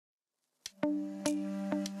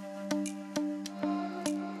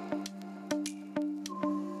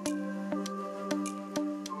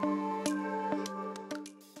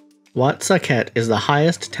Wat Saket is the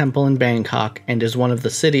highest temple in Bangkok and is one of the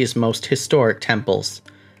city's most historic temples.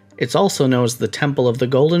 It's also known as the Temple of the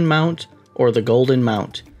Golden Mount or the Golden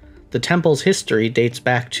Mount. The temple's history dates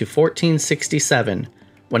back to 1467,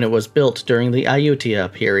 when it was built during the Ayutthaya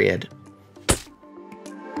period.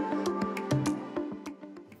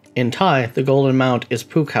 In Thai, the Golden Mount is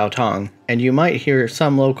Phu Khao Thong, and you might hear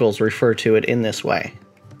some locals refer to it in this way.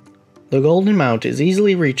 The Golden Mount is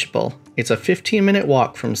easily reachable. It's a 15-minute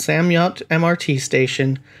walk from Samyot MRT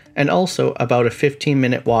station and also about a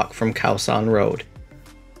 15-minute walk from Khao San Road.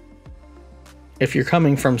 If you're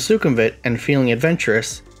coming from Sukhumvit and feeling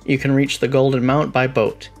adventurous, you can reach the Golden Mount by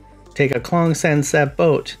boat. Take a Klong San Seb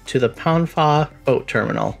boat to the Pan Pha boat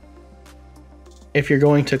terminal. If you're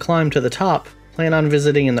going to climb to the top, plan on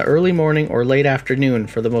visiting in the early morning or late afternoon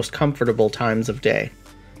for the most comfortable times of day.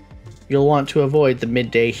 You'll want to avoid the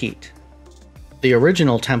midday heat. The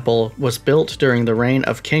original temple was built during the reign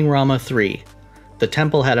of King Rama III. The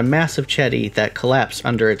temple had a massive chedi that collapsed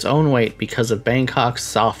under its own weight because of Bangkok's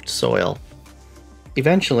soft soil.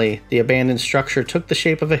 Eventually, the abandoned structure took the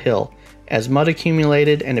shape of a hill as mud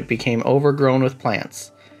accumulated and it became overgrown with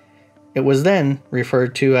plants. It was then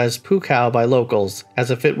referred to as Phu Khao by locals, as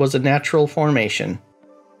if it was a natural formation.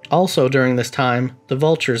 Also during this time, the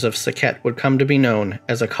Vultures of Saket would come to be known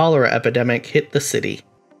as a cholera epidemic hit the city.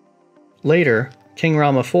 Later, King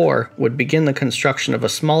Rama IV would begin the construction of a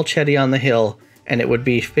small chedi on the hill, and it would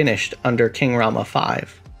be finished under King Rama V.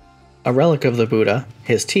 A relic of the Buddha,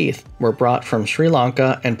 his teeth, were brought from Sri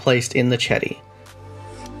Lanka and placed in the chedi.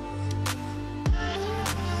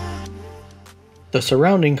 The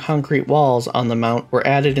surrounding concrete walls on the mount were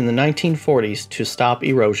added in the 1940s to stop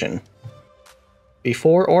erosion.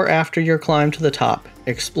 Before or after your climb to the top,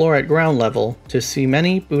 explore at ground level to see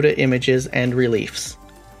many Buddha images and reliefs.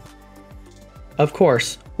 Of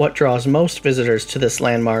course, what draws most visitors to this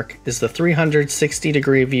landmark is the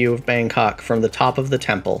 360-degree view of Bangkok from the top of the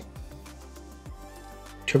temple.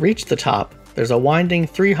 To reach the top, there's a winding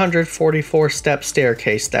 344-step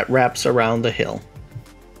staircase that wraps around the hill.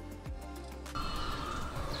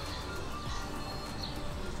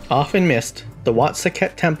 Often missed, the Wat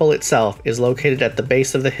Saket temple itself is located at the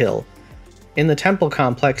base of the hill. In the temple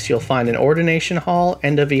complex you'll find an ordination hall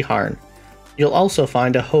and a viharn. You'll also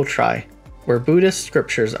find a hotrai, where Buddhist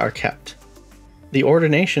scriptures are kept. The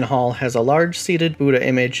ordination hall has a large seated Buddha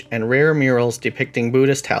image and rare murals depicting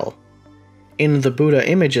Buddhist hell. In the Buddha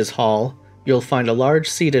Images Hall, you'll find a large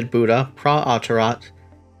seated Buddha, Pra Atarat,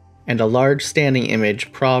 and a large standing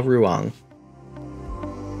image, Pra Luang.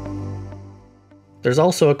 There's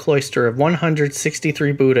also a cloister of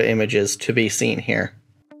 163 Buddha images to be seen here.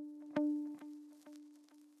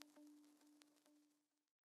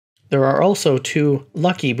 There are also two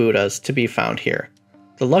Lucky Buddhas to be found here,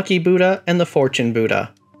 the Lucky Buddha and the Fortune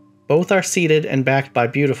Buddha. Both are seated and backed by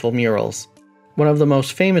beautiful murals. One of the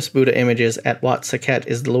most famous Buddha images at Wat Saket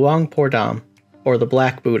is the Luang Pordam, or the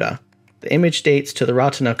Black Buddha. The image dates to the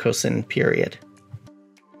Ratanakosin period.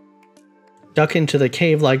 Duck into the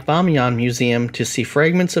cave-like Bamiyan Museum to see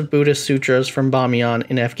fragments of Buddhist sutras from Bamiyan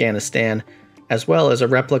in Afghanistan, as well as a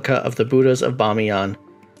replica of the Buddhas of Bamiyan,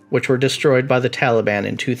 which were destroyed by the Taliban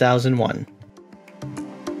in 2001.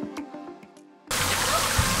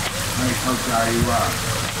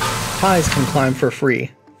 Thais can climb for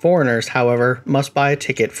free. Foreigners, however, must buy a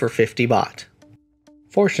ticket for 50 baht.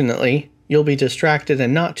 Fortunately, you'll be distracted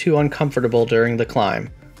and not too uncomfortable during the climb.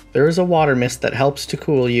 There is a water mist that helps to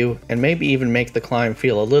cool you and maybe even make the climb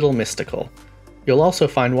feel a little mystical. You'll also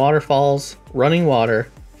find waterfalls, running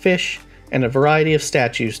water, fish, and a variety of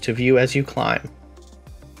statues to view as you climb.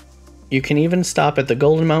 You can even stop at the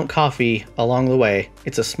Golden Mount Coffee along the way.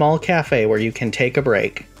 It's a small cafe where you can take a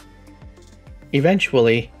break.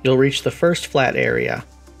 Eventually, you'll reach the first flat area.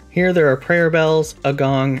 Here there are prayer bells, a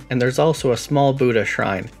gong, and there's also a small Buddha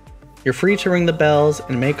shrine. You're free to ring the bells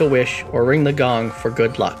and make a wish or ring the gong for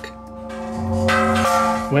good luck.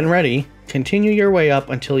 When ready, continue your way up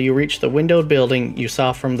until you reach the windowed building you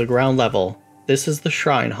saw from the ground level. This is the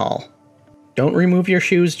Shrine Hall. Don't remove your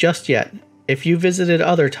shoes just yet. If you visited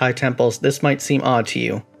other Thai temples, this might seem odd to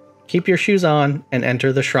you. Keep your shoes on and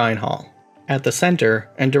enter the Shrine Hall. At the center,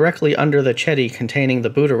 and directly under the chedi containing the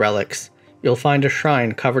Buddha relics, you'll find a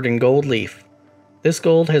shrine covered in gold leaf. This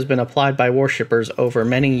gold has been applied by worshippers over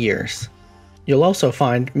many years. You'll also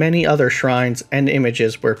find many other shrines and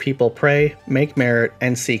images where people pray, make merit,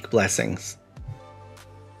 and seek blessings.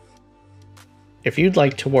 If you'd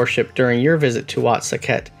like to worship during your visit to Wat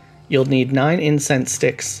Saket, you'll need 9 incense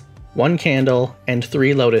sticks, 1 candle, and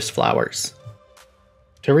 3 lotus flowers.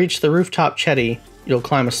 To reach the rooftop chedi, you'll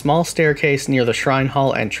climb a small staircase near the Shrine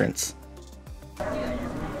Hall entrance.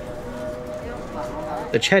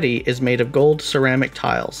 The chedi is made of gold ceramic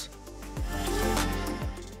tiles.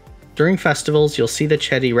 During festivals, you'll see the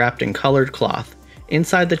chedi wrapped in colored cloth.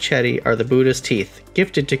 Inside the chedi are the Buddha's teeth,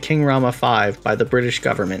 gifted to King Rama V by the British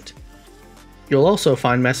government. You'll also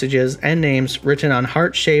find messages and names written on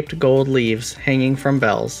heart-shaped gold leaves hanging from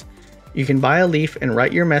bells. You can buy a leaf and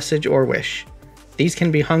write your message or wish. These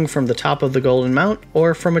can be hung from the top of the Golden Mount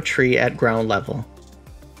or from a tree at ground level.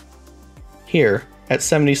 Here, at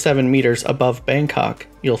 77 meters above Bangkok,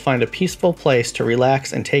 you'll find a peaceful place to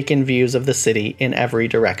relax and take in views of the city in every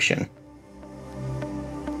direction.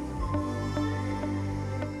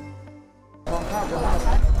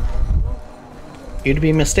 You'd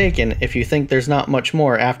be mistaken if you think there's not much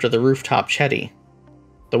more after the rooftop chedi.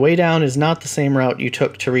 The way down is not the same route you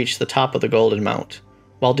took to reach the top of the Golden Mount.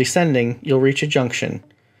 While descending, you'll reach a junction.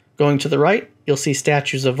 Going to the right, you'll see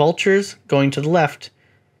statues of vultures. Going to the left,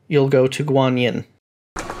 you'll go to Guanyin.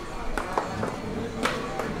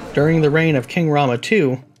 During the reign of King Rama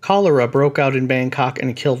II, cholera broke out in Bangkok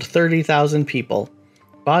and killed 30,000 people.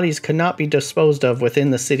 Bodies could not be disposed of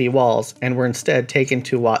within the city walls and were instead taken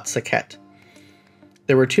to Wat Saket.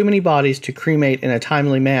 There were too many bodies to cremate in a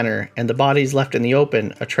timely manner, and the bodies left in the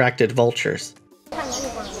open attracted vultures.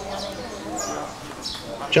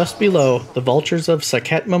 Just below the Vultures of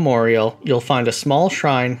Saket Memorial, you'll find a small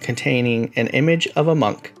shrine containing an image of a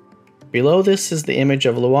monk. Below this is the image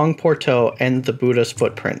of Luang and the Buddha's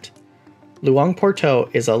footprint. Luang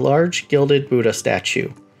is a large gilded Buddha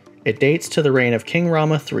statue. It dates to the reign of King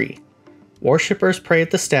Rama III. Worshippers pray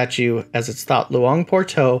at the statue as it's thought Luang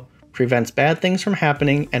prevents bad things from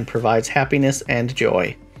happening and provides happiness and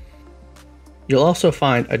joy. You'll also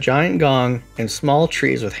find a giant gong and small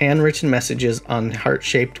trees with handwritten messages on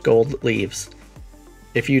heart-shaped gold leaves.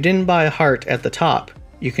 If you didn't buy a heart at the top,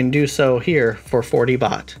 you can do so here for 40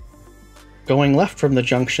 baht. Going left from the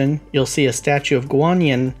junction, you'll see a statue of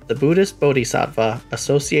Guanyin, the Buddhist Bodhisattva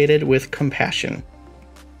associated with compassion.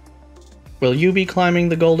 Will you be climbing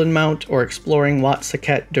the Golden Mount or exploring Wat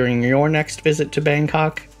Saket during your next visit to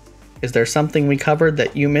Bangkok? Is there something we covered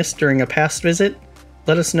that you missed during a past visit?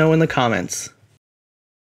 Let us know in the comments.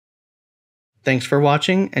 Thanks for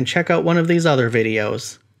watching, and check out one of these other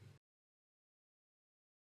videos.